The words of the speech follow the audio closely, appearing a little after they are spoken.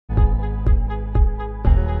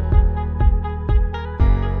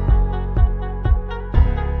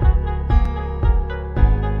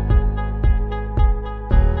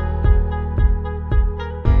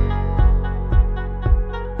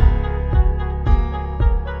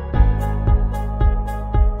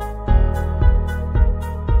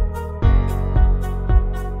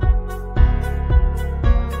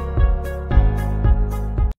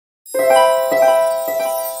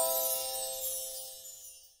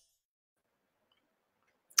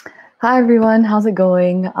Hi everyone, how's it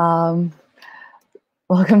going?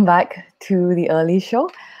 Welcome back to the early show.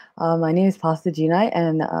 My name is Pastor Gina,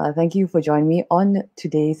 and thank you for joining me on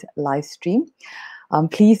today's live stream.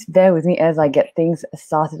 Please bear with me as I get things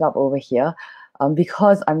started up over here,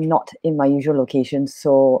 because I'm not in my usual location.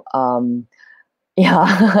 So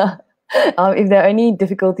yeah, if there are any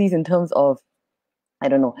difficulties in terms of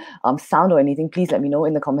sound or anything, please let me know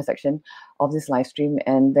in the comment section of this live stream,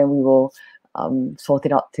 and then we will sort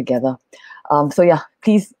it out together. So yeah,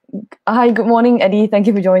 please. Hi, good morning, Eddie. Thank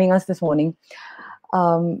you for joining us this morning.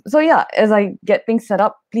 So yeah, as I get things set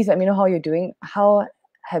up, please let me know how you're doing. How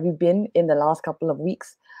have you been in the last couple of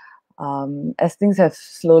weeks? As things have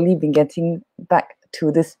slowly been getting back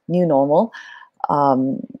to this new normal,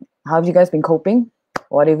 how have you guys been coping?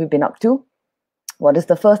 What have you been up to? What is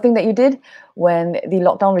the first thing that you did when the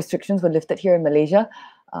lockdown restrictions were lifted here in Malaysia?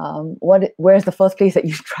 Where's the first place that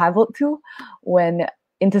you traveled to when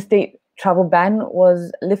interstate travel ban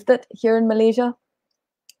was lifted here in Malaysia?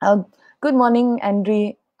 Good morning,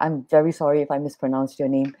 Andre. I'm very sorry if I mispronounced your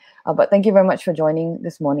name, but thank you very much for joining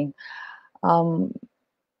this morning. So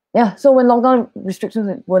when lockdown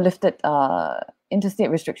restrictions were lifted, travel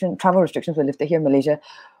restrictions were lifted here in Malaysia,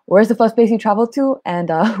 where's the first place you traveled to, and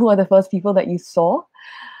who are the first people that you saw?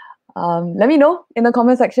 Let me know in the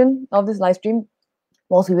comment section of this live stream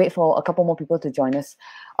whilst we wait for a couple more people to join us.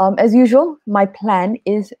 As usual, my plan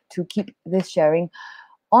is to keep this sharing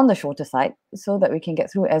on the shorter side so that we can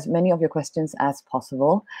get through as many of your questions as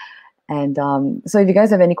possible. And so if you guys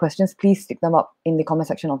have any questions, please stick them up in the comment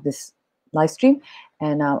section of this live stream,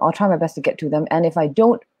 and I'll try my best to get to them. And if I'm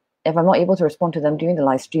not able to respond to them during the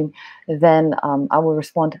live stream, then I will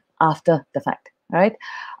respond after the fact. All right.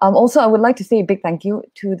 Also, I would like to say a big thank you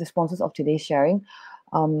to the sponsors of today's sharing.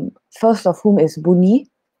 First of whom is Buni,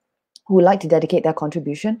 who would like to dedicate their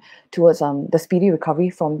contribution towards the speedy recovery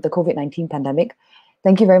from the COVID-19 pandemic.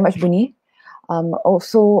 Thank you very much, Buni.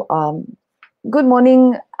 Also, good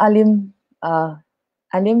morning, Alim.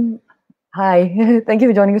 Alim, hi. Thank you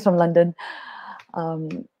for joining us from London.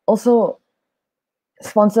 Also,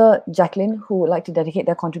 sponsor Jacqueline, who would like to dedicate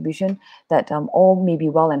their contribution that all may be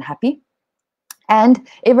well and happy. And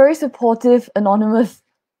a very supportive, anonymous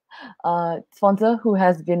sponsor who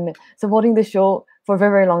has been supporting the show for a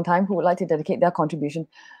very, very long time, who would like to dedicate their contribution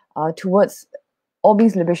towards all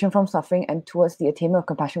beings' liberation from suffering and towards the attainment of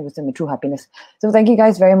compassion, wisdom, and true happiness. So thank you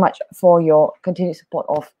guys very much for your continued support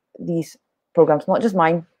of these programs, not just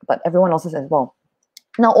mine, but everyone else's as well.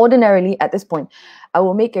 Now, ordinarily, at this point, I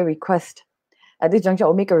will make a request. At this juncture, I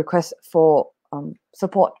will make a request for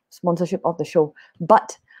support, sponsorship of the show.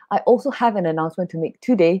 But I also have an announcement to make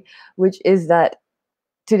today, which is that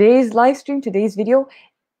today's live stream, today's video,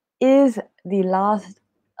 is the last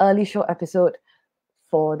early show episode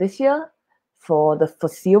for this year, for the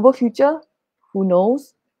foreseeable future. Who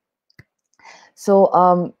knows?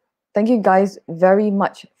 So thank you guys very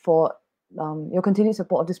much for your continued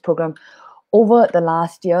support of this program over the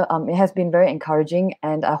last year. It has been very encouraging,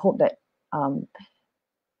 and I hope that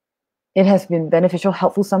it has been beneficial,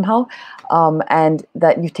 helpful somehow, and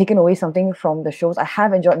that you've taken away something from the shows. I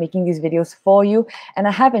have enjoyed making these videos for you, and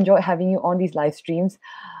I have enjoyed having you on these live streams,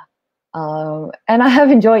 and I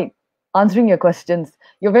have enjoyed answering your questions,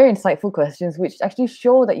 your very insightful questions, which actually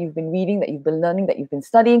show that you've been reading, that you've been learning, that you've been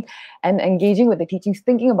studying and engaging with the teachings,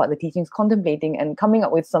 thinking about the teachings, contemplating and coming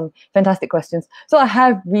up with some fantastic questions. So I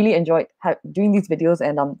have really enjoyed doing these videos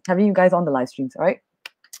and having you guys on the live streams, all right?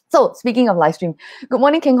 So speaking of live stream, good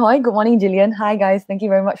morning, King Hoy. Good morning, Jillian. Hi, guys. Thank you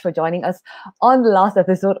very much for joining us on the last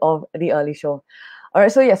episode of The Early Show. All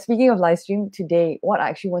right, so yeah, speaking of live stream, today, what I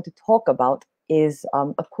actually want to talk about is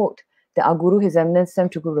a quote that our Guru, His Eminence Sem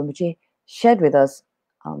Tuku Rinpoche, shared with us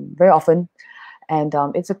very often. And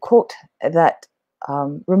it's a quote that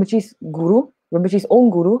Rinpoche's guru, Rinpoche's own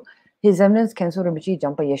guru, His Eminence Khenso Rinpoche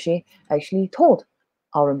Jampa Yeshe, actually told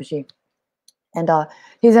our Rinpoche. And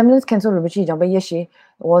His Eminence Khenso Rinpoche Jampa Yeshe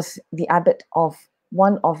was the abbot of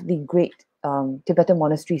one of the great Tibetan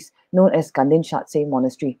monasteries known as Ganden Shatse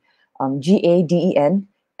Monastery, Gaden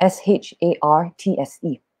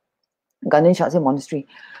Shartse, Ganden Shatse Monastery.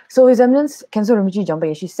 So His Eminence Khenso Rinpoche Jampa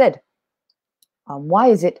Yeshe said, why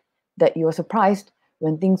is it that you are surprised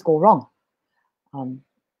when things go wrong?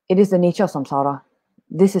 It is the nature of samsara.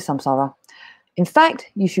 This is samsara. In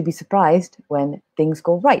fact, you should be surprised when things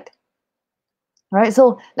go right. All right,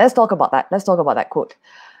 so let's talk about that. Let's talk about that quote.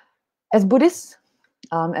 As Buddhists,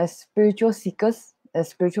 as spiritual seekers, as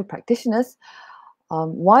spiritual practitioners,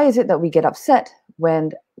 why is it that we get upset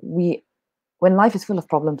when life is full of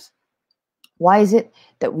problems? Why is it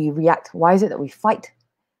that we react? Why is it that we fight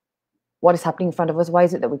what is happening in front of us? Why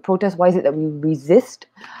is it that we protest? Why is it that we resist?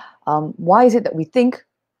 Why is it that we think,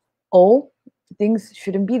 oh, things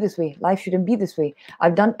shouldn't be this way, life shouldn't be this way,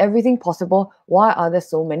 I've done everything possible, why are there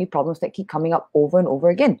so many problems that keep coming up over and over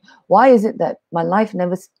again? Why is it that my life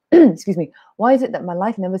never excuse me, why is it that my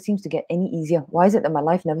life never seems to get any easier? Why is it that my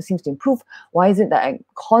life never seems to improve? Why is it that I'm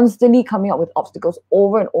constantly coming up with obstacles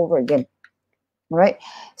over and over again? All right,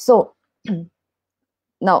 so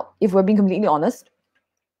now, if we're being completely honest,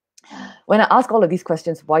 when I ask all of these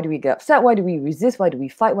questions, why do we get upset? Why do we resist? Why do we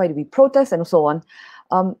fight? Why do we protest? And so on.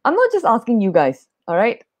 I'm not just asking you guys, all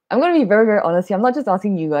right? I'm going to be very, very honest here. I'm not just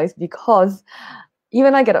asking you guys because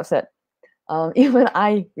even I get upset. Even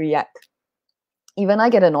I react. Even I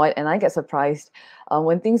get annoyed and I get surprised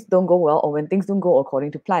when things don't go well or when things don't go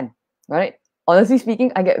according to plan, right? Honestly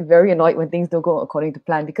speaking, I get very annoyed when things don't go according to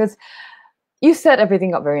plan because you set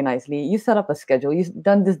everything up very nicely. You set up a schedule. You've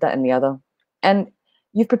done this, that, and the other. And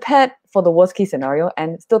you've prepared for the worst case scenario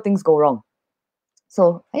and still things go wrong.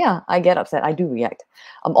 So yeah, I get upset. I do react.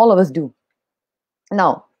 All of us do.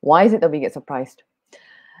 Now, why is it that we get surprised?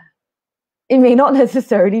 It may not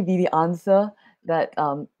necessarily be the answer that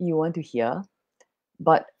you want to hear,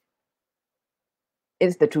 but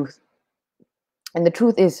it's the truth. And the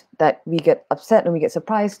truth is that we get upset and we get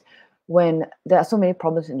surprised when there are so many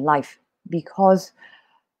problems in life because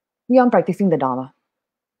we aren't practicing the Dharma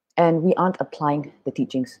and we aren't applying the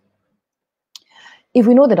teachings. If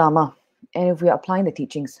we know the Dharma and if we are applying the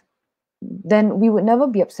teachings, then we would never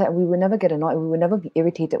be upset, we would never get annoyed, we would never be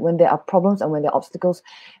irritated when there are problems and when there are obstacles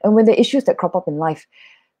and when there are issues that crop up in life,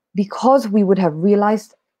 because we would have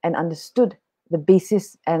realized and understood the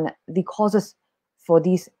basis and the causes for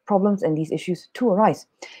these problems and these issues to arise.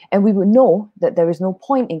 And we would know that there is no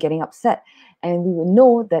point in getting upset, and we would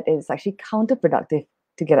know that it's actually counterproductive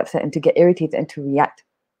to get upset and to get irritated and to react.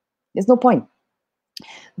 There's no point.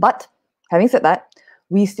 But having said that,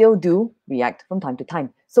 we still do react from time to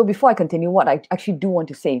time. So before I continue, what I actually do want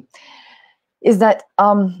to say is that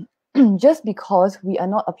just because we are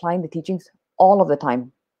not applying the teachings all of the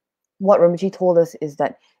time, what Rinpoche told us is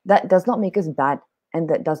that that does not make us bad and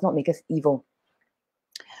that does not make us evil.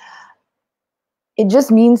 It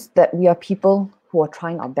just means that we are people who are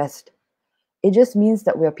trying our best. It just means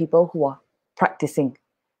that we are people who are practicing.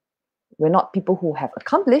 We're not people who have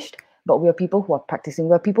accomplished, but we are people who are practicing.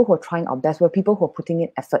 We're people who are trying our best. We're people who are putting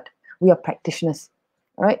in effort. We are practitioners.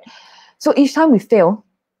 All right. So each time we fail,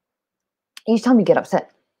 each time we get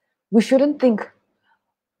upset, we shouldn't think,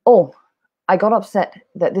 oh, I got upset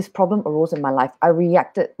that this problem arose in my life. I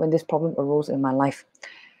reacted when this problem arose in my life.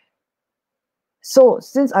 So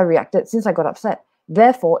since I reacted, since I got upset,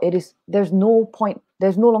 therefore there's no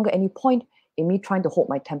longer any point in me trying to hold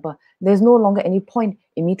my temper. There's no longer any point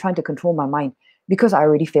in me trying to control my mind because I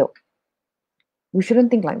already failed. We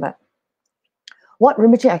shouldn't think like that. What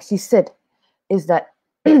Rinpoche actually said is that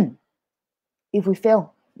if we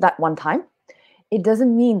fail that one time, it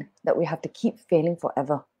doesn't mean that we have to keep failing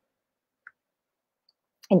forever.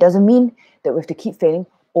 It doesn't mean that we have to keep failing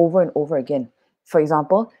over and over again. For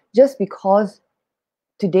example, just because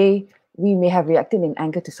today we may have reacted in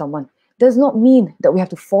anger to someone does not mean that we have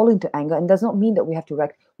to fall into anger, and does not mean that we have to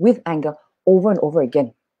react with anger over and over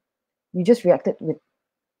again. You just reacted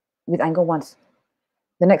with anger once.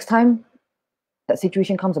 The next time that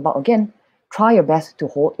situation comes about again, try your best to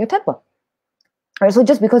hold your temper. All right, so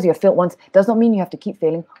just because you have failed once does not mean you have to keep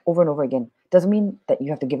failing over and over again. Doesn't mean that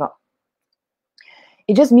you have to give up.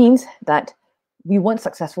 It just means that we weren't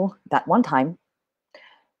successful that one time,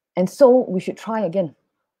 and so we should try again,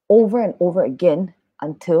 over and over again,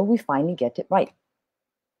 until we finally get it right.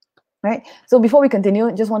 Right. So before we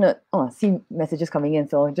continue, just want to see messages coming in.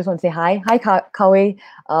 So just want to say hi. Hi, Kawe.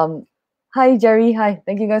 Hi, Jerry. Hi.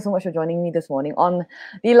 Thank you guys so much for joining me this morning on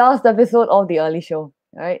the last episode of the early show.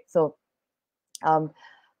 All right. So how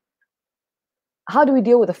do we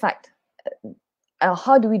deal with the fact?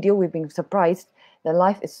 How do we deal with being surprised that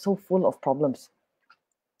life is so full of problems?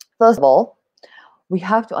 First of all, we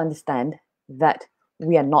have to understand that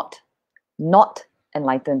we are not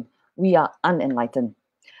enlightened. We are unenlightened.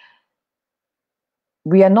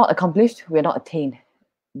 We are not accomplished. We are not attained.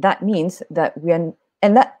 That means that we are,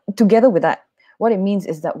 and that together with that, what it means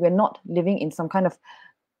is that we're not living in some kind of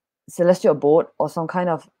celestial abode or some kind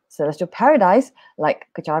of celestial paradise like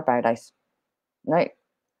Kachara paradise, right?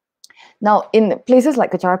 Now, in places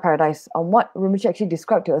like Kachara paradise, what Rinpoche actually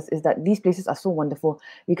described to us is that these places are so wonderful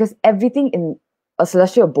because everything in a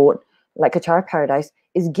celestial abode like Kachara paradise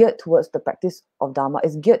is geared towards the practice of Dharma,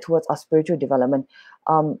 is geared towards our spiritual development.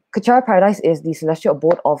 Kachara paradise is the celestial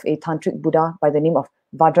abode of a tantric Buddha by the name of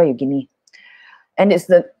Vajrayogini, and it's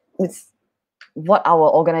what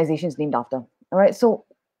our organization is named after. All right, so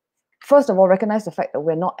first of all, recognize the fact that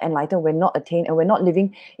we're not enlightened, we're not attained, and we're not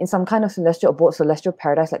living in some kind of celestial abode, celestial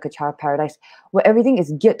paradise like a Chara paradise, where everything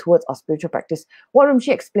is geared towards our spiritual practice. What Rimshi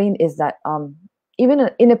explained is that even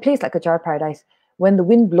in a place like a Chara paradise, when the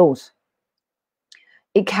wind blows,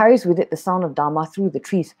 it carries with it the sound of Dharma through the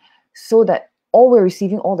trees, so that all we're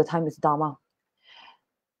receiving all the time is Dharma.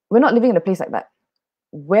 We're not living in a place like that.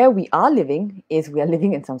 Where we are living is we are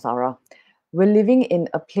living in samsara. We're living in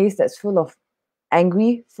a place that's full of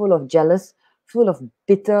angry, full of jealous, full of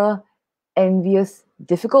bitter, envious,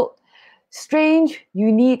 difficult, strange,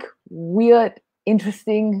 unique, weird,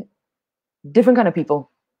 interesting, different kind of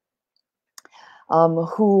people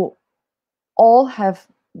who all have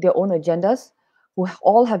their own agendas, who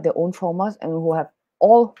all have their own traumas, and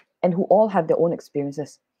who all have their own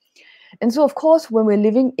experiences. And so, of course, when we're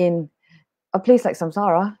living in a place like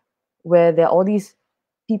samsara, where there are all these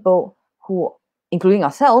people who, including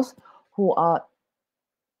ourselves, who are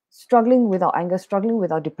struggling with our anger, struggling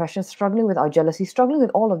with our depression, struggling with our jealousy, struggling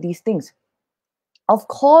with all of these things, of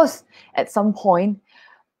course, at some point,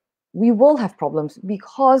 we will have problems,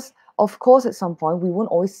 because, of course, at some point, we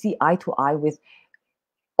won't always see eye to eye with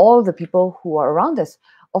all the people who are around us.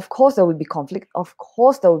 Of course, there will be conflict. Of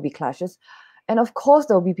course, there will be clashes. And of course,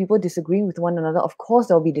 there will be people disagreeing with one another. Of course,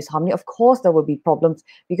 there will be disharmony. Of course, there will be problems,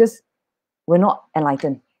 because we're not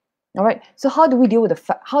enlightened. All right. So how do we deal with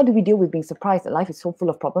how do we deal with being surprised that life is so full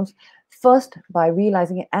of problems? First, by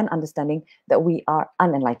realizing it and understanding that we are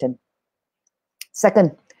unenlightened.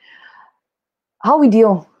 Second, how we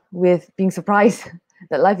deal with being surprised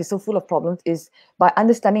that life is so full of problems is by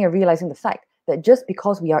understanding and realizing the fact that just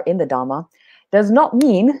because we are in the Dharma does not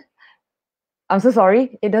mean, I'm so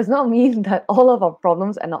sorry, it does not mean that all of our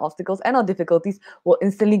problems and our obstacles and our difficulties will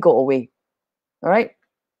instantly go away. All right?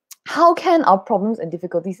 How can our problems and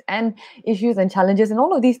difficulties and issues and challenges and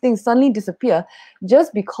all of these things suddenly disappear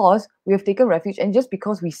just because we have taken refuge and just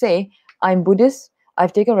because we say, I'm Buddhist,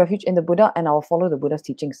 I've taken refuge in the Buddha, and I'll follow the Buddha's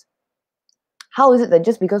teachings? How is it that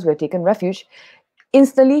just because we have taken refuge,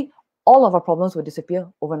 instantly all of our problems will disappear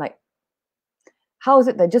overnight? How is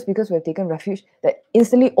it that just because we have taken refuge, that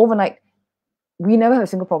instantly overnight we never have a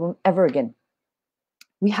single problem ever again?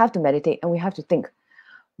 We have to meditate and we have to think,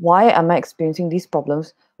 why am I experiencing these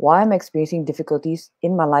problems? Why am I experiencing difficulties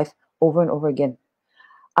in my life over and over again?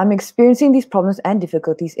 I'm experiencing these problems and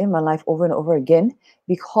difficulties in my life over and over again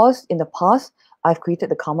because in the past, I've created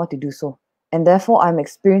the karma to do so. And therefore, I'm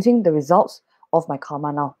experiencing the results of my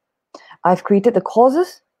karma now. I've created the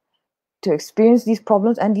causes to experience these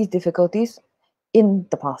problems and these difficulties in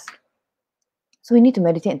the past. So we need to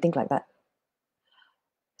meditate and think like that.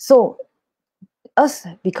 So us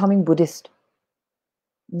becoming Buddhist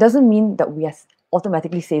doesn't mean that we are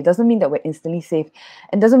automatically safe, doesn't mean that we're instantly safe,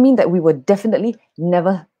 and doesn't mean that we will definitely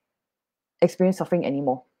never experience suffering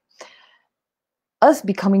anymore. Us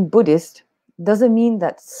becoming Buddhist doesn't mean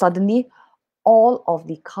that suddenly all of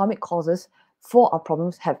the karmic causes for our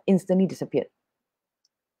problems have instantly disappeared.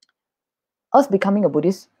 Us becoming a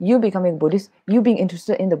Buddhist, you becoming a Buddhist, you being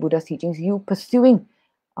interested in the Buddha's teachings, you pursuing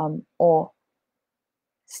or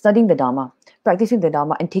studying the Dharma, practicing the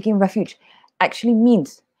Dharma, and taking refuge actually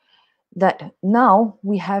means that now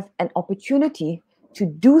we have an opportunity to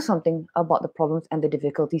do something about the problems and the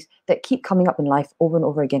difficulties that keep coming up in life over and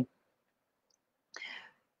over again.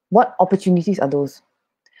 What opportunities are those?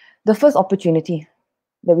 The first opportunity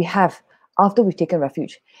that we have after we've taken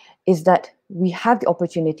refuge is that we have the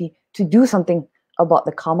opportunity to do something about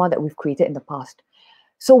the karma that we've created in the past.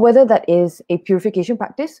 So whether that is a purification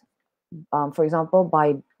practice, for example,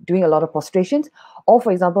 by doing a lot of prostrations, or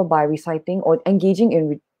for example, by reciting or engaging in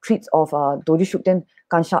retreats of Doji Shukden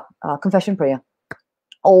confession prayer,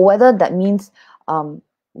 or whether that means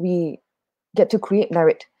we get to create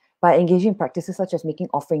merit by engaging in practices such as making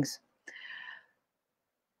offerings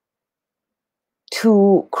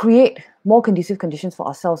to create more conducive conditions for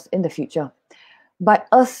ourselves in the future. By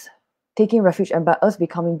us taking refuge and by us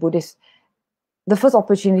becoming Buddhist, the first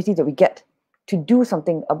opportunity that we get to do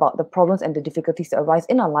something about the problems and the difficulties that arise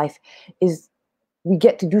in our life is we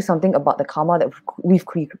get to do something about the karma that we've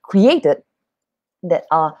created that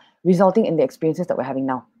are resulting in the experiences that we're having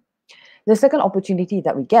now. The second opportunity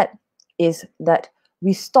that we get is that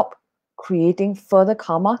we stop creating further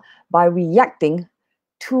karma by reacting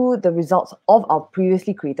to the results of our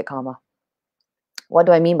previously created karma. What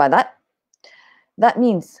do I mean by that? That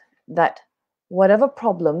means that whatever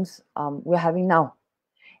problems we're having now,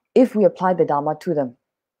 if we apply the Dharma to them,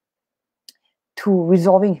 to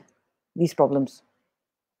resolving these problems,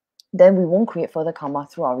 then we won't create further karma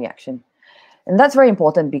through our reaction. And that's very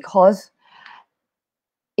important because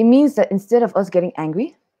it means that instead of us getting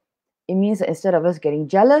angry, It means that instead of us getting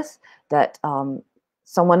jealous that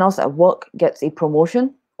someone else at work gets a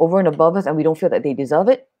promotion over and above us and we don't feel that they deserve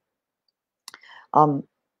it,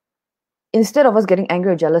 instead of us getting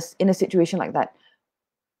angry or jealous in a situation like that,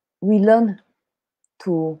 we learn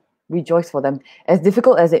to rejoice for them. As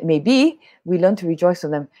difficult as it may be, we learn to rejoice for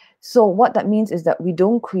them. So what that means is that we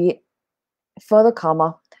don't create further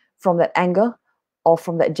karma from that anger or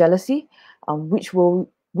from that jealousy, which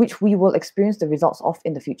we will experience the results of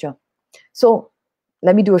in the future. So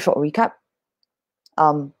let me do a short recap.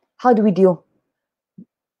 How do we deal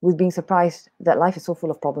with being surprised that life is so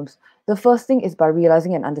full of problems? The first thing is by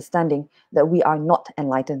realizing and understanding that we are not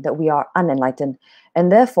enlightened, that we are unenlightened.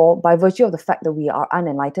 And therefore, by virtue of the fact that we are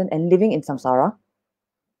unenlightened and living in samsara,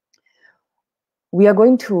 we are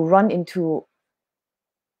going to run into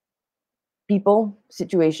people,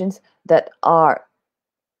 situations that are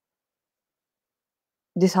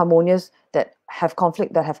disharmonious, that have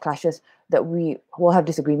conflict, that have clashes, that we will have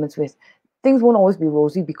disagreements with. Things won't always be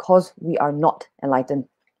rosy because we are not enlightened.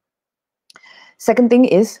 Second thing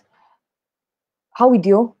is, how we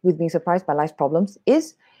deal with being surprised by life's problems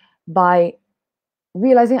is by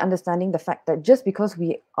realizing, understanding the fact that just because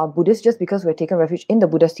we are Buddhists, just because we're taken refuge in the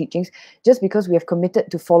Buddha's teachings, just because we have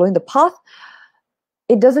committed to following the path,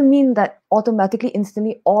 it doesn't mean that automatically,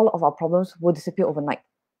 instantly, all of our problems will disappear overnight.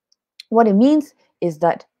 What it means is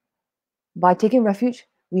that by taking refuge,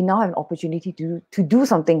 we now have an opportunity to do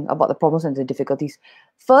something about the problems and the difficulties.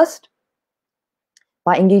 First,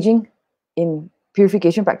 by engaging in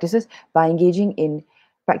purification practices, by engaging in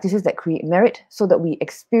practices that create merit so that we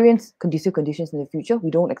experience conducive conditions in the future.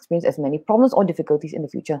 We don't experience as many problems or difficulties in the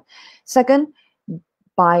future. Second,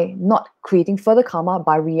 by not creating further karma,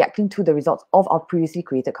 by reacting to the results of our previously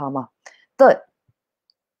created karma. Third,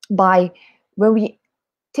 by when we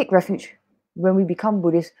take refuge, when we become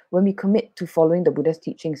Buddhist, when we commit to following the Buddha's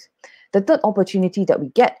teachings, the third opportunity that we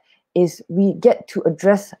get is we get to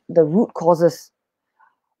address the root causes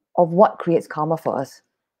of what creates karma for us.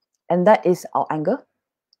 And that is our anger,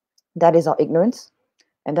 that is our ignorance,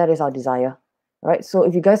 and that is our desire. Right? So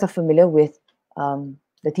if you guys are familiar with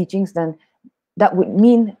the teachings, then that would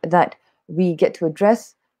mean that we get to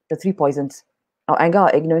address the three poisons: our anger,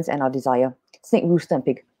 our ignorance, and our desire. Snake, rooster, and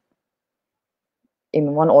pig.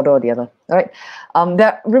 In one order or the other. All right.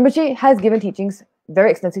 Rinpoche has given teachings, very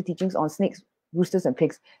extensive teachings on snakes, roosters, and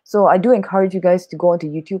pigs. So I do encourage you guys to go onto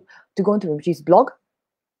YouTube, to go onto Rinpoche's blog,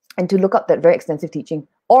 and to look up that very extensive teaching,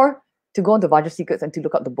 or to go into Vajra Secrets and to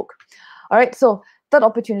look up the book. All right. So third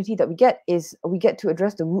opportunity that we get is we get to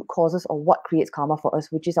address the root causes of what creates karma for us,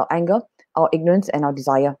 which is our anger, our ignorance, and our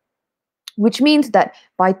desire. Which means that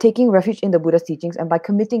by taking refuge in the Buddha's teachings and by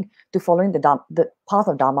committing to following the path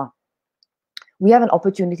of Dharma, we have an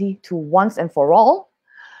opportunity to once and for all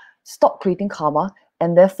stop creating karma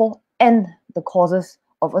and therefore end the causes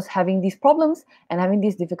of us having these problems and having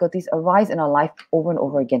these difficulties arise in our life over and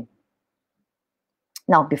over again.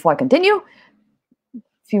 Now, before I continue, a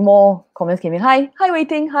few more comments came in. Hi,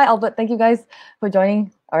 Waiting. Hi, Albert. Thank you guys for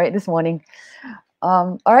joining. All right, this morning.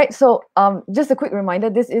 All right, so just a quick reminder,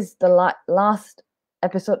 this is the last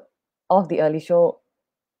episode of the early show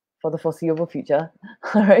for the foreseeable future.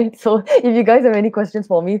 All right, so if you guys have any questions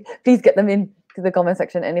for me, please get them in to the comment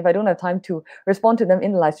section, and if I don't have time to respond to them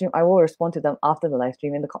in the live stream, I will respond to them after the live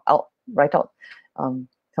stream write out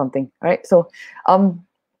something. All right, so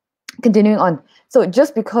continuing on. So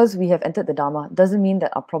just because we have entered the Dharma doesn't mean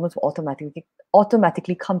that our problems will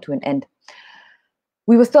automatically come to an end.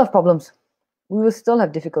 We will still have problems. We will still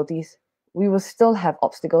have difficulties. We will still have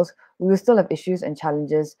obstacles. We will still have issues and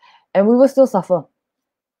challenges, and we will still suffer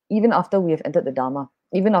even after we have entered the Dharma,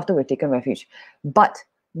 even after we've taken refuge. But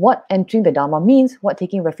what entering the Dharma means, what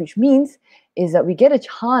taking refuge means, is that we get a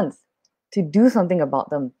chance to do something about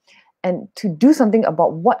them and to do something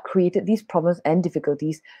about what created these problems and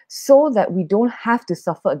difficulties so that we don't have to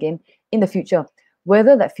suffer again in the future,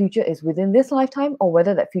 whether that future is within this lifetime or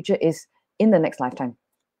whether that future is in the next lifetime.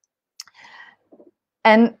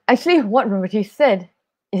 And actually what Rinpoche said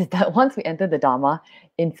is that once we enter the Dharma,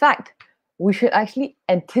 in fact, we should actually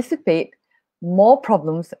anticipate more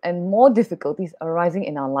problems and more difficulties arising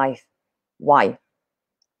in our life. Why?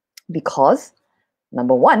 Because,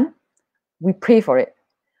 number one, we pray for it.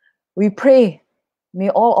 We pray, may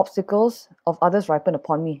all obstacles of others ripen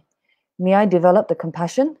upon me. May I develop the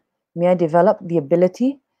compassion. May I develop the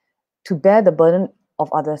ability to bear the burden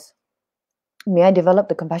of others. May I develop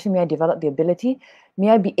the compassion. May I develop the ability. May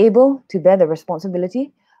I be able to bear the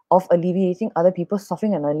responsibility of alleviating other people's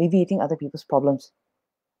suffering and alleviating other people's problems.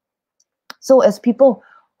 So as people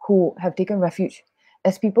who have taken refuge,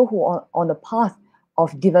 as people who are on the path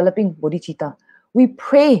of developing bodhicitta, we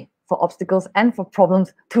pray for obstacles and for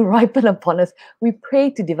problems to ripen upon us. We pray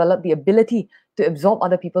to develop the ability to absorb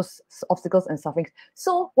other people's obstacles and sufferings.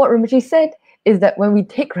 So what Rinpoche said is that when we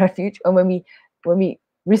take refuge, and when we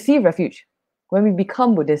receive refuge, when we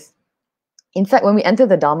become Buddhists, in fact, when we enter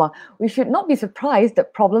the Dharma, we should not be surprised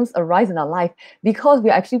that problems arise in our life, because we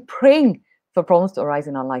are actually praying for problems to arise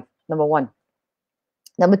in our life. Number one.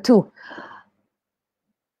 Number two,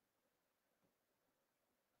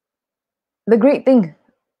 the great thing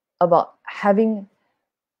about having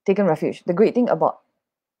taken refuge, the great thing about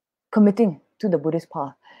committing to the Buddhist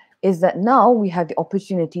path, is that now we have the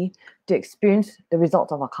opportunity to experience the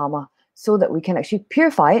results of our karma, so that we can actually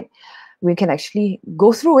purify it, we can actually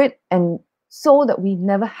go through it, and so that we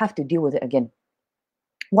never have to deal with it again.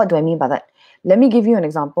 What do I mean by that? Let me give you an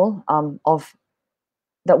example of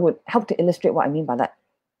that would help to illustrate what I mean by that.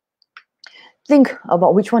 Think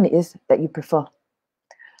about which one it is that you prefer.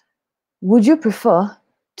 Would you prefer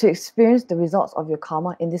to experience the results of your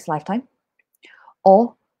karma in this lifetime?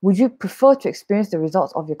 Or would you prefer to experience the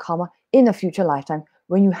results of your karma in a future lifetime,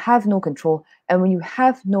 when you have no control, and when you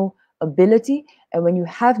have no ability, and when you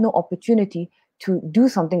have no opportunity to do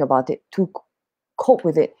something about it, to cope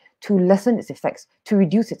with it, to lessen its effects, to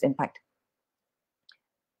reduce its impact?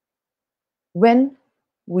 When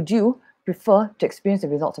would you prefer to experience the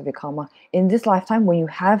results of your karma? In this lifetime, when you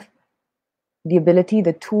have the ability,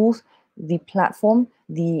 the tools, the platform,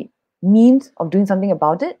 the means of doing something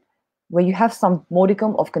about it, where you have some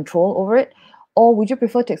modicum of control over it? Or would you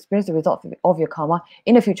prefer to experience the results of your karma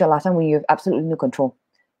in a future lifetime when you have absolutely no control?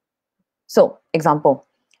 So, example,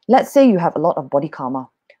 let's say you have a lot of body karma.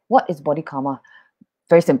 What is body karma?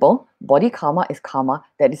 Very simple. Body karma is karma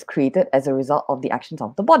that is created as a result of the actions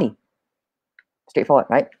of the body. Straightforward,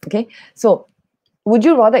 right? Okay. So, would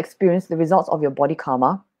you rather experience the results of your body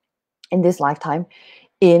karma in this lifetime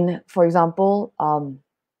in, for example,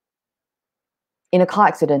 in a car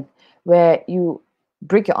accident where you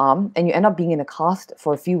break your arm and you end up being in a cast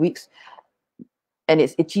for a few weeks, and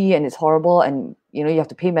it's itchy and it's horrible, and you have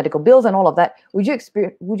to pay medical bills and all of that? Would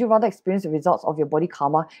you rather experience the results of your body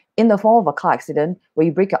karma in the form of a car accident where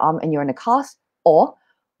you break your arm and you're in a cast? Or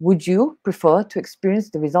would you prefer to experience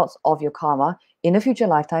the results of your karma in a future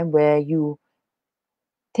lifetime where you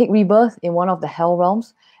take rebirth in one of the hell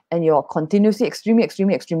realms, and you're continuously extremely,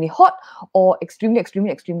 extremely, extremely hot, or extremely,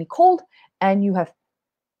 extremely, extremely cold, and you have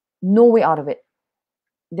no way out of it?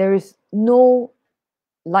 There is no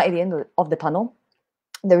light at the end of the tunnel.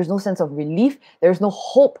 There is no sense of relief. There is no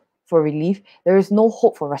hope for relief. There is no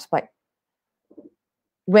hope for respite.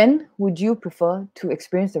 When would you prefer to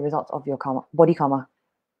experience the results of your karma, body karma?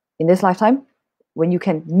 In this lifetime, when you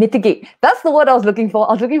can mitigate. That's the word I was looking for.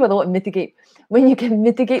 I was looking for the word mitigate. When you can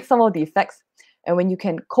mitigate some of the effects, and when you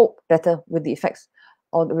can cope better with the effects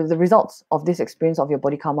or with the results of this experience of your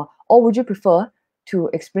body karma? Or would you prefer to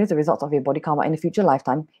experience the results of your body karma in a future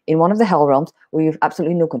lifetime in one of the hell realms where you have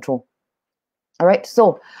absolutely no control? All right,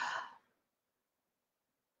 so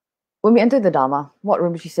when we enter the Dharma, what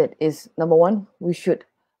Rinpoche said is, number one, we should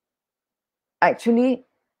actually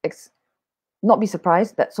not be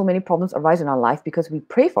surprised that so many problems arise in our life, because we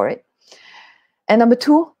pray for it. And number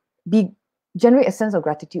two, generate a sense of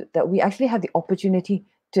gratitude that we actually have the opportunity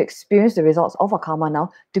to experience the results of our karma now,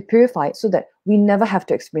 to purify it so that we never have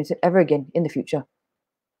to experience it ever again in the future.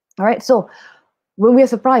 All right, so when we are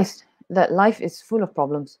surprised that life is full of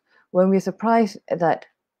problems, when we are surprised that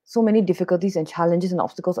so many difficulties and challenges and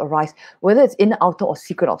obstacles arise, whether it's inner, outer, or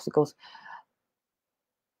secret obstacles,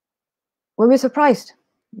 when we're surprised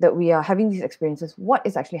that we are having these experiences, what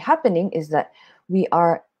is actually happening is that we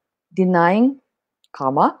are denying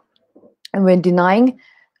karma, and we're denying,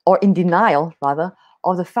 or in denial rather,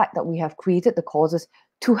 of the fact that we have created the causes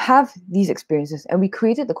to have these experiences, and we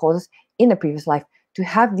created the causes in a previous life to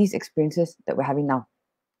have these experiences that we're having now.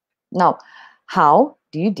 Now, how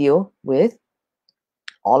do you deal with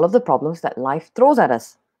all of the problems that life throws at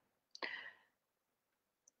us?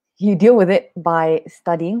 You deal with it by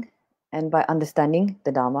studying and by understanding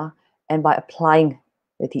the Dharma and by applying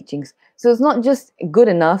the teachings. So it's not just good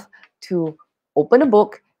enough to open a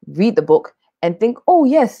book, read the book, and think, oh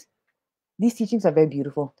yes, these teachings are very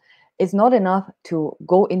beautiful. It's not enough to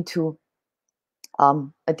go into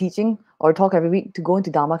a teaching or a talk every week, to go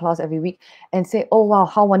into Dharma class every week and say, oh wow,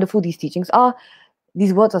 how wonderful these teachings are.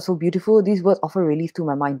 These words are so beautiful. These words offer relief to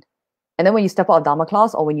my mind. And then when you step out of Dharma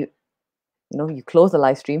class, or when you close the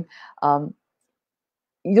live stream,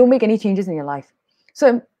 you don't make any changes in your life.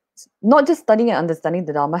 So not just studying and understanding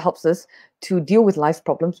the Dharma helps us to deal with life's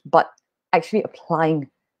problems, but actually applying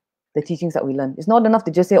the teachings that we learn. It's not enough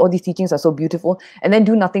to just say, oh, these teachings are so beautiful, and then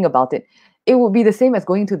do nothing about it. It would be the same as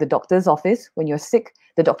going to the doctor's office when you're sick,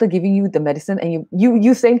 the doctor giving you the medicine, and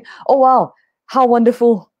you saying, "Oh wow, how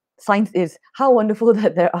wonderful science is! How wonderful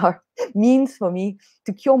that there are means for me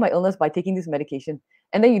to cure my illness by taking this medication."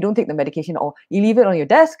 And then you don't take the medication at all. You leave it on your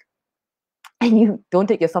desk, and you don't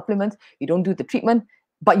take your supplements. You don't do the treatment,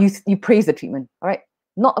 but you praise the treatment. All right,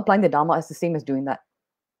 not applying the Dharma is the same as doing that.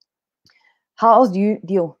 How else do you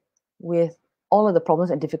deal with all of the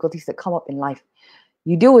problems and difficulties that come up in life?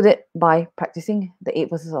 You deal with it by practicing the 8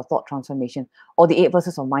 verses of thought transformation or the 8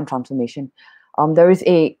 verses of mind transformation. There is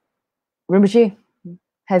a Rinpoche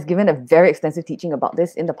has given a very extensive teaching about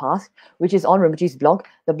this in the past, which is on Rinpoche's blog.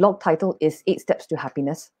 The blog title is 8 Steps to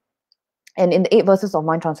Happiness. And in the 8 verses of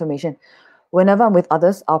mind transformation, whenever I'm with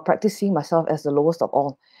others, I'll practice seeing myself as the lowest of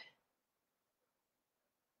all.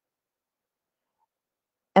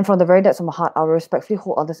 And from the very depths of my heart, I will respectfully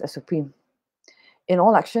hold others as supreme. In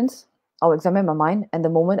all actions, I'll examine my mind, and the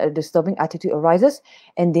moment a disturbing attitude arises,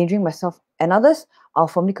 endangering myself and others, I'll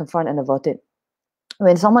firmly confront and avert it.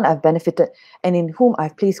 When someone I've benefited and in whom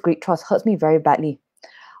I've placed great trust hurts me very badly,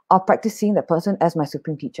 I'll practice seeing that person as my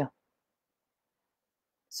supreme teacher.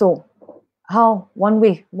 So, how one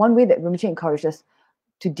way that Rinpoche encourages us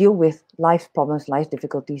to deal with life's problems, life's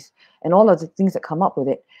difficulties, and all of the things that come up with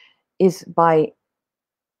it is by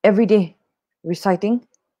every day reciting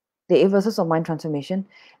the 8 verses of mind transformation,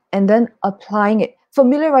 and then applying it,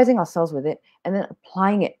 familiarizing ourselves with it, and then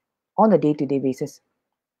applying it on a day-to-day basis.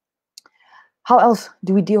 How else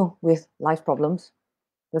do we deal with life's problems,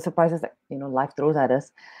 the surprises that life throws at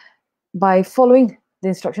us? By following the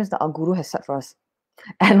instructions that our Guru has set for us.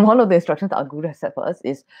 And one of the instructions that our Guru has set for us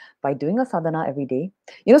is by doing a sadhana every day.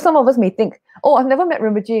 Some of us may think, oh, I've never met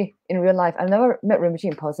Rinpoche in real life. I've never met Rinpoche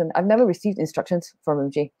in person. I've never received instructions from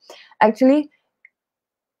Rinpoche. Actually,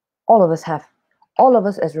 all of us have. All of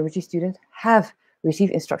us as Rinpoche students have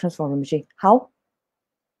received instructions from Rinpoche. How?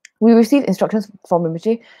 We receive instructions from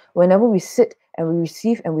Rinpoche whenever we sit and we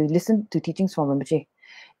receive and we listen to teachings from Rinpoche.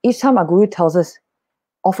 Each time our Guru tells us,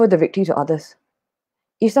 offer the victory to others.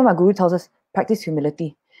 Each time our Guru tells us, practice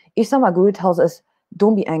humility. Each time our Guru tells us,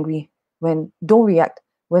 don't be angry, don't react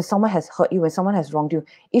when someone has hurt you, when someone has wronged you.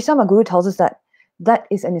 Each time our Guru tells us that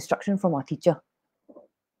is an instruction from our teacher.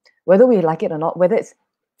 Whether we like it or not, whether it's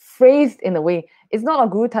phrased in a way, it's not our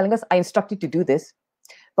Guru telling us, I instruct you to do this.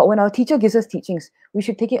 But when our teacher gives us teachings, we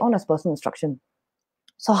should take it on as personal instruction.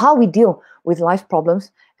 So how we deal with life's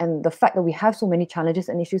problems and the fact that we have so many challenges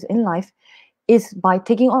and issues in life is by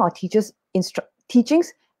taking on our teachers'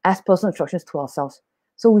 teachings as personal instructions to ourselves.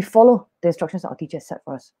 So we follow the instructions that our teacher set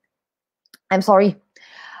for us. I'm sorry.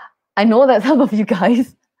 I know that some of you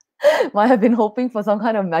guys might have been hoping for some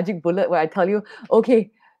kind of magic bullet where I tell you, okay,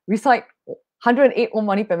 recite 108 Om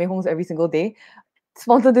Mani Padme Hums every single day.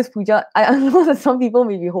 Sponsor this puja. I know that some people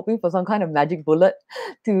may be hoping for some kind of magic bullet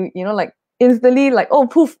to, instantly, oh,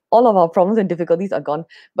 poof, all of our problems and difficulties are gone.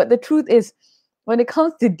 But the truth is, when it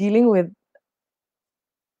comes to dealing with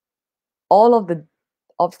all of the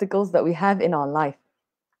obstacles that we have in our life,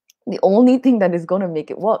 the only thing that is going to make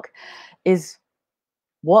it work is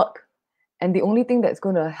work. And the only thing that's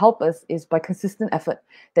going to help us is by consistent effort.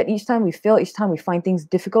 That each time we fail, each time we find things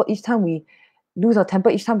difficult, each time we lose our temper,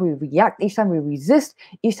 each time we react, each time we resist,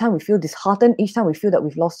 each time we feel disheartened, each time we feel that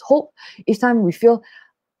we've lost hope, each time we feel,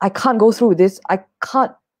 I can't go through this, I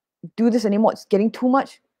can't do this anymore, it's getting too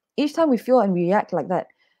much. Each time we feel and react like that,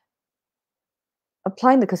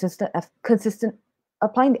 applying the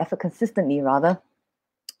effort consistently, rather,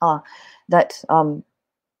 to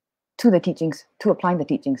the teachings, to applying the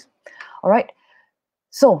teachings. All right.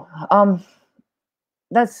 So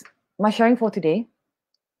that's my sharing for today.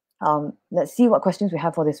 Let's see what questions we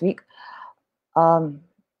have for this week.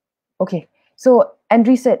 Okay. So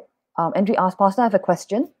Andrew asked, Pastor, I have a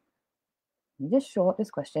question. Let me just show up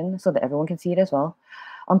this question so that everyone can see it as well.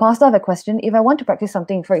 Pastor, I have a question. If I want to practice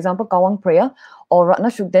something, for example, Kawang prayer or Ratna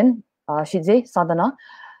Shukden, Shidze, Sadhana,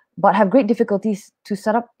 but have great difficulties to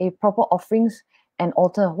set up a proper offerings and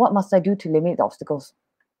altar, what must I do to eliminate the obstacles?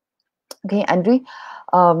 Okay, Andrew,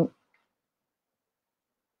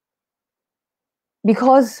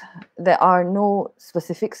 because there are no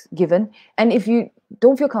specifics given, and if you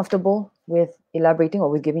don't feel comfortable with elaborating or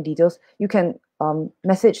with giving details, you can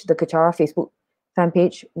message the Kachara Facebook fan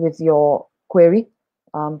page with your query,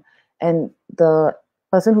 and the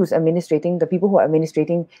person who's administrating, the people who are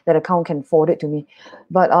administrating that account can forward it to me.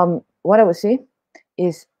 But what I would say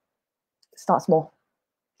is start small.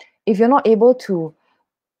 If you're not able to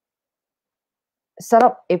set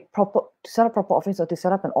up proper offerings or to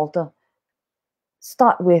set up an altar,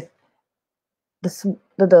 start with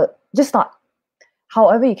just start.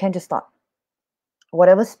 However you can, just start.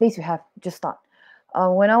 whatever space you have, just start.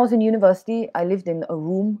 When I was in university, I lived in a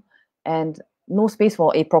room and no space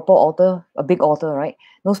for a proper altar, a big altar, right?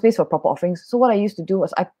 No space for proper offerings. So what I used to do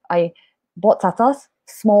was I bought tatas,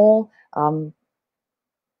 small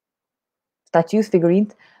statues,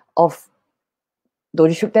 figurines of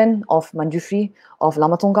Doji Shukden, of Manjushri, of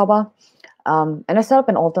Lama Tsongkhapa, and I set up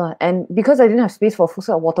an altar. And because I didn't have space for a full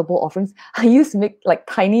set of water bowl offerings, I used to make like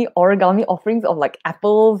tiny origami offerings of like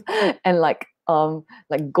apples and like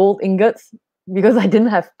gold ingots, because I didn't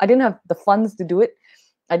have the funds to do it.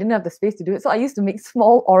 I didn't have the space to do it. So I used to make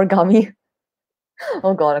small origami.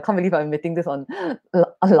 Oh God, I can't believe I'm admitting this on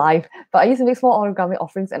live. But I used to make small origami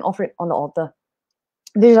offerings and offer it on the altar,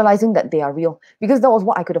 visualizing that they are real, because that was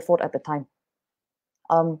what I could afford at the time.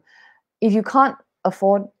 If you can't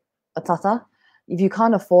afford a tata, if you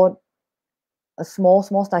can't afford a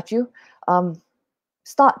small statue,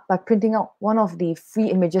 start by printing out one of the free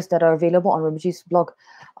images that are available on Rinpoche's blog,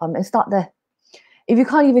 and start there. If you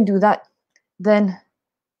can't even do that, then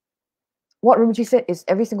what Rinpoche said is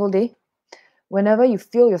every single day, whenever you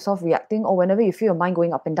feel yourself reacting, or whenever you feel your mind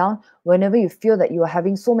going up and down, whenever you feel that you are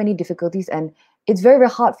having so many difficulties, and it's very, very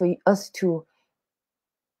hard for us to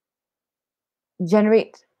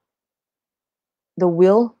generate the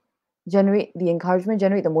will, generate the encouragement,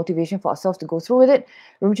 generate the motivation for ourselves to go through with it,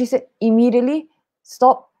 Rinpoche said immediately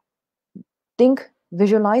stop, think,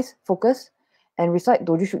 visualize, focus, and recite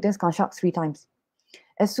Doju Shukden's Kanshak 3 times.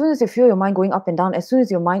 As soon as you feel your mind going up and down, as soon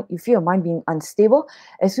as you feel your mind being unstable,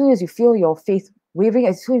 as soon as you feel your faith wavering,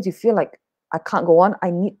 as soon as you feel like I can't go on,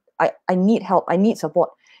 I need help, I need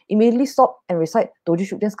support, immediately stop and recite Doju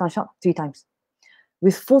Shukden's Kanshak 3 times.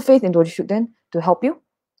 With full faith in Doju Shukden to help you,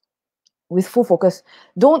 with full focus.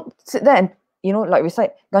 Don't sit there and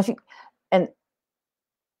recite Ganshik and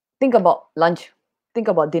think about lunch, think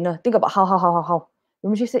about dinner, think about how.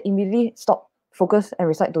 Rinpoche said immediately stop, focus, and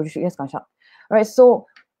recite Doju Shukden's Kanshak. All right, so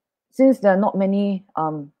since there are not many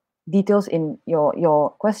details in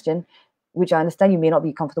your question, which I understand you may not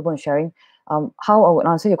be comfortable in sharing, how I would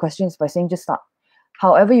answer your question is by saying just start.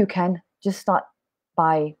 However you can, just start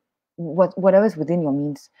by whatever is within your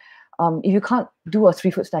means. If you can't do a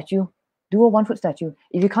 3-foot statue, do a 1-foot statue.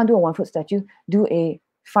 If you can't do a 1-foot statue, do a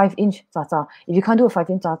 5-inch tata. If you can't do a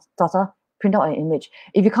 5-inch tata, print out an image.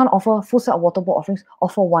 If you can't offer a full set of water bowl offerings,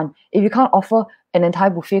 offer one. If you can't offer an entire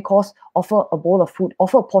buffet course, offer a bowl of food,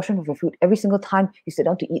 offer a portion of your food every single time you sit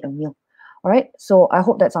down to eat a meal. All right, so I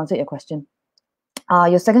hope that's answered your question.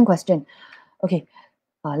 Your second question. Okay,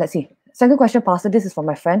 let's see. Second question, Pastor, this is from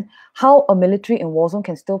my friend. How a military in war zone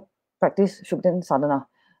can still practice Shukden Sadhana?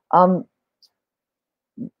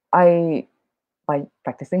 By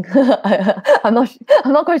practicing. I'm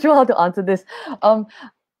not quite sure how to answer this.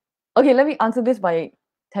 Okay, let me answer this by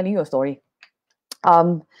telling you a story.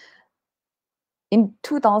 In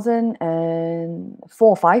 2004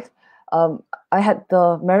 or 5, I had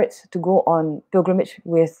the merits to go on pilgrimage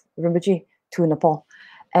with Rinpoche to Nepal.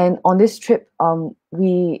 And on this trip,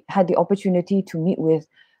 we had the opportunity to meet with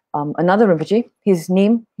another Rinpoche. His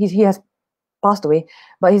name, he has passed away,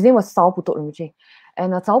 but his name was Sao Putot Rinpoche.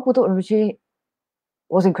 And Sao Putot Rinpoche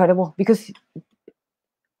was incredible because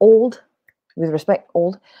old, with respect,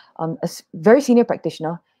 old, a very senior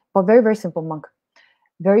practitioner, but very, very simple monk.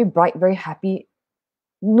 Very bright, very happy.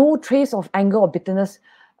 No trace of anger or bitterness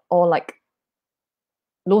or like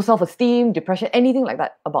low self-esteem, depression, anything like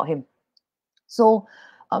that about him. So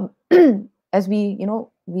as we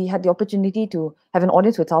had the opportunity to have an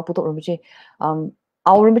audience with Sao Putot Rinpoche,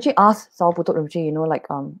 our Rinpoche asked Sao Putot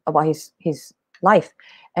Rinpoche, about his life.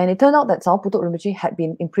 And it turned out that Sao Putot Rinpoche had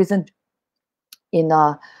been imprisoned in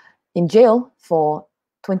jail for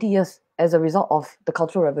 20 years as a result of the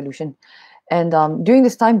Cultural Revolution. And during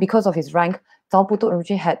this time, because of his rank, Sao Putot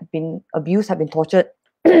Rinpoche had been abused, had been tortured.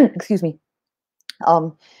 Excuse me.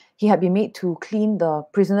 He had been made to clean the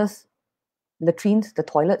prisoners' latrines, the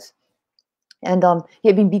toilets. And he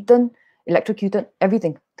had been beaten, electrocuted,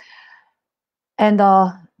 everything. And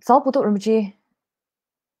Sao Putot Rinpoche,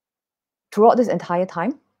 throughout this entire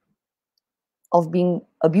time of being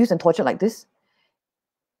abused and tortured like this,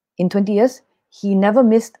 in 20 years, he never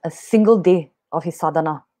missed a single day of his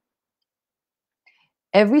sadhana.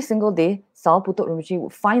 Every single day, Sao Putot Rinpoche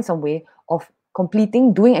would find some way of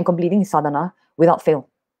doing and completing his sadhana without fail.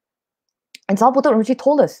 And Sao Putot Rinpoche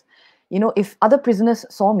told us, if other prisoners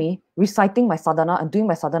saw me reciting my sadhana and doing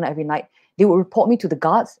my sadhana every night, they would report me to the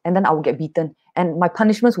guards and then I would get beaten and my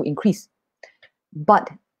punishments would increase. But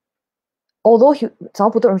although Sao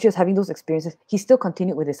Putot Rinpoche was having those experiences, he still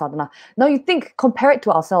continued with his sadhana. Now you think, compare it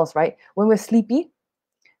to ourselves, right? When we're sleepy,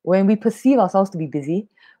 when we perceive ourselves to be busy,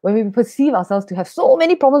 when we perceive ourselves to have so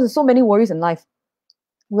many problems and so many worries in life,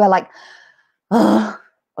 we're like,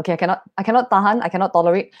 okay, I cannot tahan, I cannot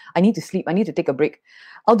tolerate, I need to sleep, I need to take a break.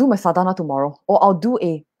 I'll do my sadhana tomorrow, or I'll do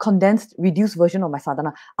a condensed, reduced version of my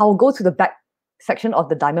sadhana. I'll go to the back section of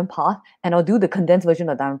the diamond path and I'll do the condensed version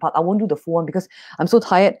of the diamond path. I won't do the full one because I'm so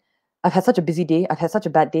tired. I've had such a busy day. I've had such a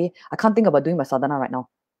bad day. I can't think about doing my sadhana right now.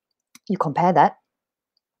 You compare that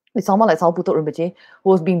with someone like Sao Putot Rinpoche, who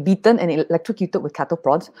was being beaten and electrocuted with cattle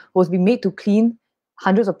prods, who was being made to clean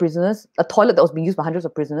hundreds of prisoners, a toilet that was being used by hundreds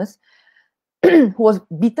of prisoners, who was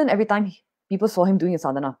beaten every time people saw him doing his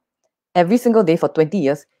sadhana. Every single day for 20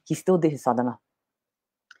 years, he still did his sadhana.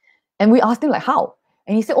 And we asked him, like, how?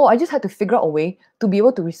 And he said, I just had to figure out a way to be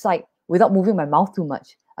able to recite without moving my mouth too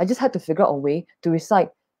much. I just had to figure out a way to recite,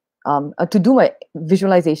 to do my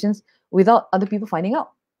visualizations without other people finding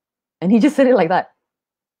out. And he just said it like that.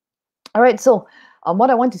 All right, so what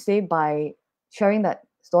I want to say by sharing that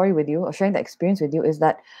story with you, or sharing that experience with you, is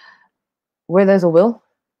that where there's a will,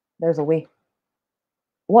 there's a way.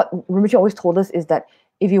 What Rinpoche always told us is that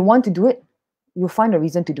if you want to do it, you'll find a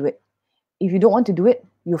reason to do it. If you don't want to do it,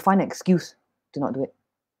 you'll find an excuse to not do it.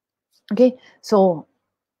 Okay, so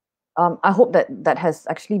I hope that has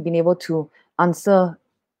actually been able to answer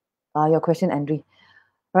your question, Andre.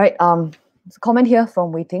 All right, there's a comment here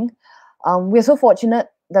from Waiting. We're so fortunate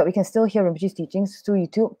that we can still hear Rinpoche's teachings through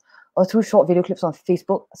YouTube or through short video clips on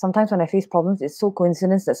Facebook. Sometimes when I face problems, it's so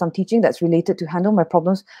coincidence that some teaching that's related to handle my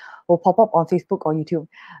problems will pop up on Facebook or YouTube.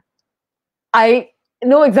 I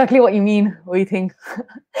know exactly what you mean, Waiting.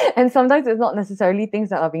 And sometimes it's not necessarily things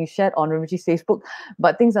that are being shared on Rinpoche's Facebook,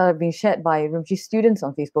 but things that are being shared by Rinpoche students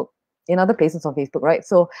on Facebook, in other places on Facebook, right?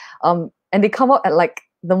 So, and they come out at like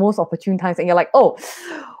the most opportune times, and you're like, oh,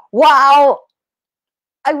 wow,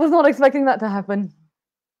 I was not expecting that to happen.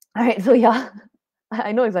 All right, so yeah,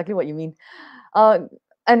 I know exactly what you mean.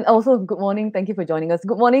 And also, good morning. Thank you for joining us.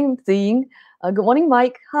 Good morning, Ziying. Good morning,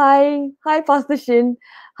 Mike. Hi. Hi, Pastor Shin.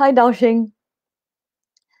 Hi, Dao Shing.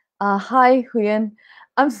 Hi, Huyen.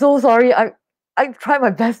 I'm so sorry. I tried my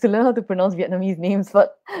best to learn how to pronounce Vietnamese names,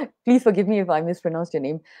 but please forgive me if I mispronounced your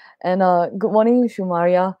name. And good morning,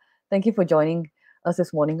 Shumaria. Thank you for joining us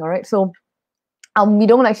this morning. All right, so we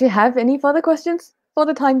don't actually have any further questions for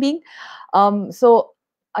the time being. So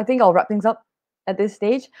I think I'll wrap things up at this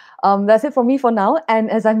stage. That's it for me for now. And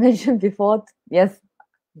as I mentioned before, yes,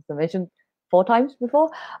 as I mentioned 4 times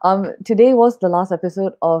before, today was the last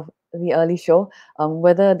episode of the early show,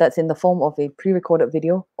 whether that's in the form of a pre-recorded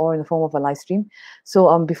video or in the form of a live stream.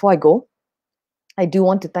 So before I go, I do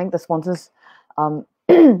want to thank the sponsors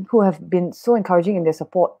who have been so encouraging in their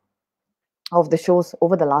support of the shows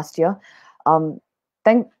over the last year.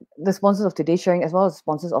 Thank the sponsors of today's sharing, as well as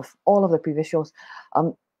sponsors of all of the previous shows.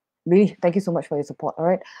 Really, thank you so much for your support. All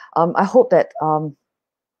right. I hope that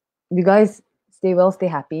you guys stay well, stay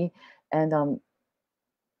happy, and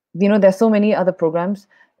there's so many other programs.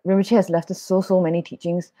 Rinpoche has left us so many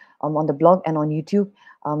teachings on the blog and on YouTube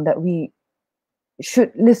that we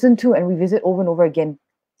should listen to and revisit over and over again.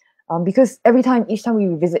 Because each time we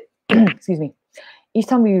revisit, excuse me, each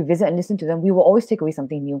time we revisit and listen to them, we will always take away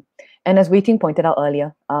something new. And as Waiting pointed out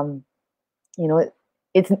earlier,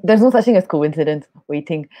 there's no such thing as coincidence.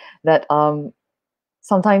 Waiting that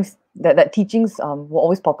sometimes that teachings will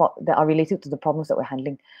always pop up that are related to the problems that we're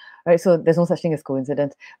handling. All right, so there's no such thing as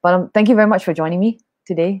coincidence. But thank you very much for joining me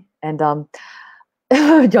today and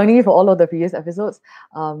joining me for all of the previous episodes.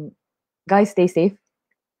 Guys, stay safe.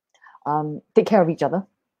 Take care of each other.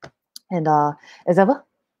 And as ever,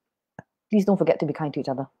 please don't forget to be kind to each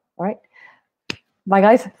other. All right. Bye,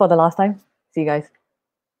 guys, for the last time. See you guys.